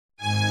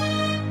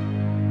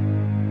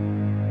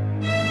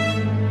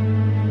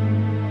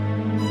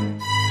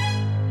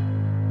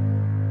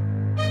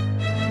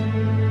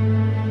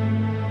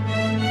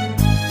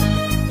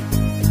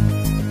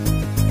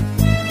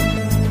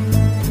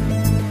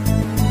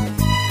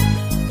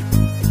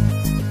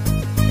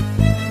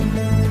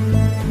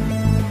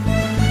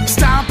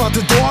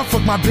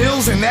fuck my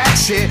bills and that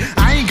shit.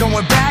 I ain't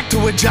going back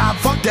to a job,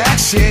 fuck that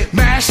shit.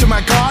 Mash to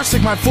my car,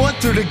 stick my foot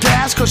through the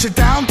gas, crush it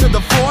down to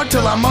the floor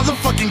till I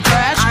motherfucking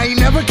crash. I ain't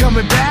never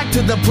coming back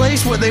to the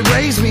place where they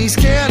raised me.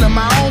 Scared of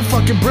my own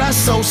fucking breath,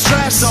 so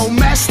stressed, so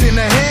messed in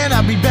the head.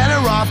 I'd be better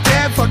off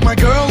dead. Fuck my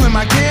girl and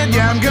my kid,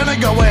 yeah, I'm gonna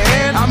go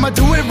ahead. I'ma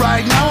do it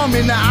right now, I'm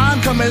in the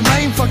oncoming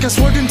lane. Fucking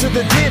swerved into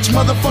the ditch,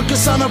 motherfucker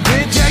son of a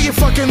bitch. Yeah, you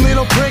fucking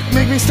little prick,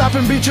 make me stop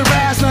and beat your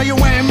ass. Now you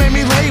ain't made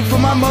me late for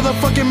my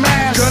motherfucking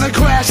mask. Gonna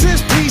crash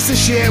this piece of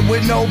shit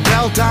with no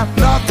belt on.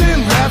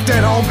 Nothing left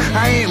at home,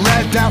 I ain't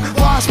let down.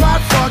 Lost my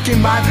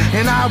fucking mind,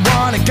 and I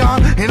want it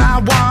gone, and I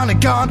want it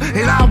gone,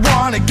 and I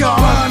want it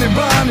gone. Run and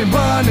run and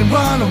run and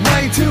run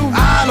away to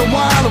I don't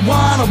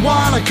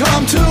wanna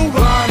come to.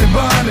 Run and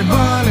run and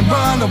run and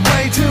run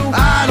away to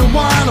I don't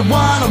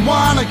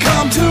wanna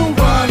come to.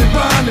 Run and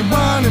run and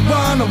run and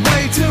run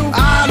away to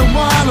I don't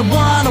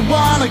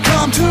wanna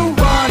come to.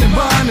 Run and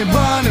run and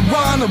run and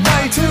run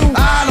away to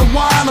I don't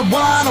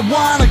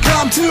wanna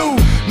come to.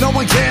 No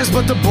one cares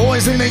but the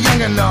boys, ain't they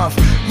young enough?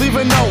 Leave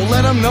a note,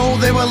 let them know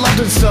they were loved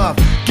and stuff.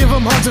 Give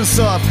them hugs and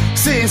stuff,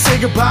 sit and say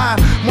goodbye.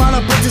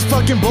 Wanna put this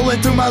fucking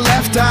bullet through my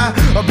left eye,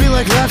 or be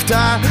like Left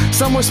Eye,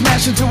 somewhere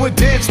smashed into a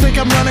ditch. Think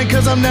I'm running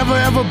cause I'll never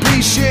ever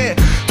be shit.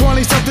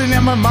 20 something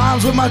and my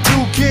mom's with my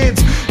 2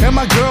 kids and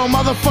my girl,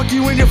 motherfuck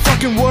you in your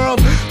fucking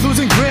world.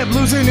 Losing grip,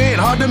 losing it,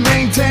 hard to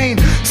maintain.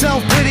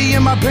 Self-pity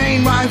in my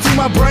pain, running through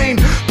my brain.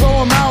 Blow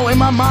them out and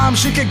my mom,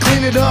 she can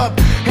clean it up.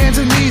 Hands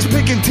and knees,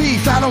 picking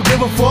teeth, I don't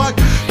give a fuck.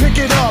 Pick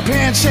it up,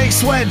 handshake,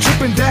 sweat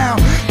dripping down.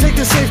 Take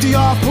the safety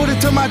off, put it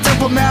to my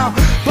temple now.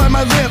 Bite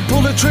my lip,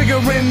 pull the trigger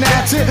and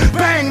that's it.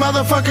 Bang,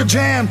 motherfucker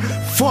jam,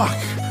 fuck.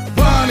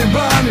 Run and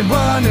run and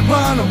run and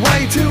run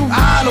away to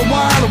I don't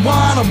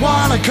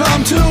wanna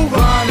come to.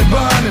 Run and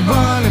run and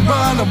run and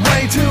run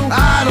away to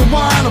I don't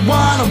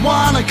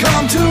wanna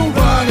come to.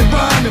 Run and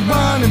run and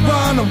run and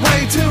run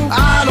away to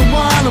I don't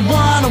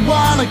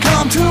wanna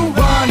come to.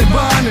 Run and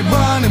run and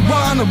run and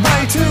run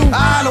away to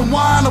I don't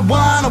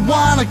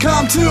wanna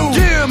come to.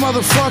 Yeah,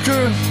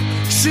 motherfucker,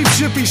 sheep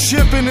shippy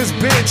shipping this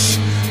bitch.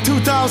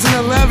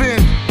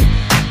 2011,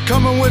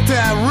 coming with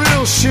that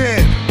real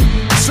shit.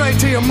 Straight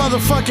to your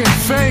motherfucking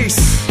face.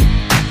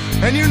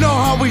 And you know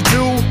how we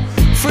do.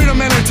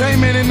 Freedom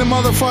Entertainment in the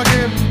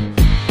motherfucking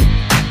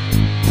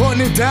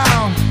putting it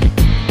down.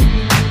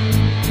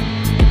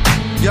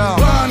 Yo.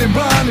 Run and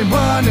run and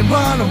run and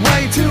run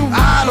away to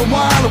I don't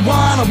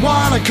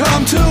wanna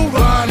come to.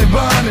 Run and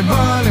run and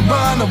run and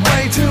run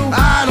away to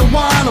I don't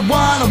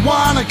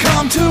wanna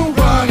come to.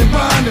 Run and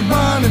run and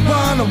run and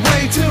run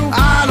away to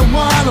I don't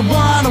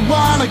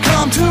wanna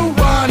come to.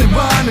 Run and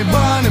run and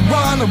run and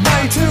run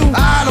away to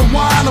I don't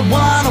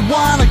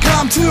wanna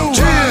come to.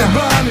 Run and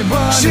run and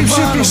run and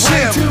run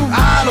away to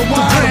I don't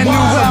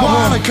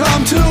wanna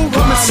come to.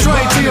 Coming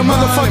straight to your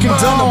motherfucking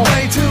dome.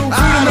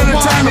 Freedom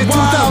Entertainment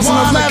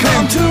 2011.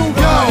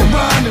 Yo,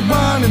 run and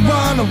run and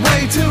run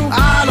away to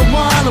I don't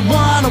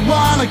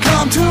wanna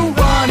come to.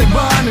 Run and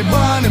run and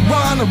run and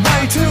run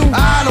away to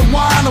I don't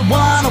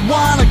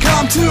wanna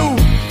come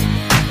to.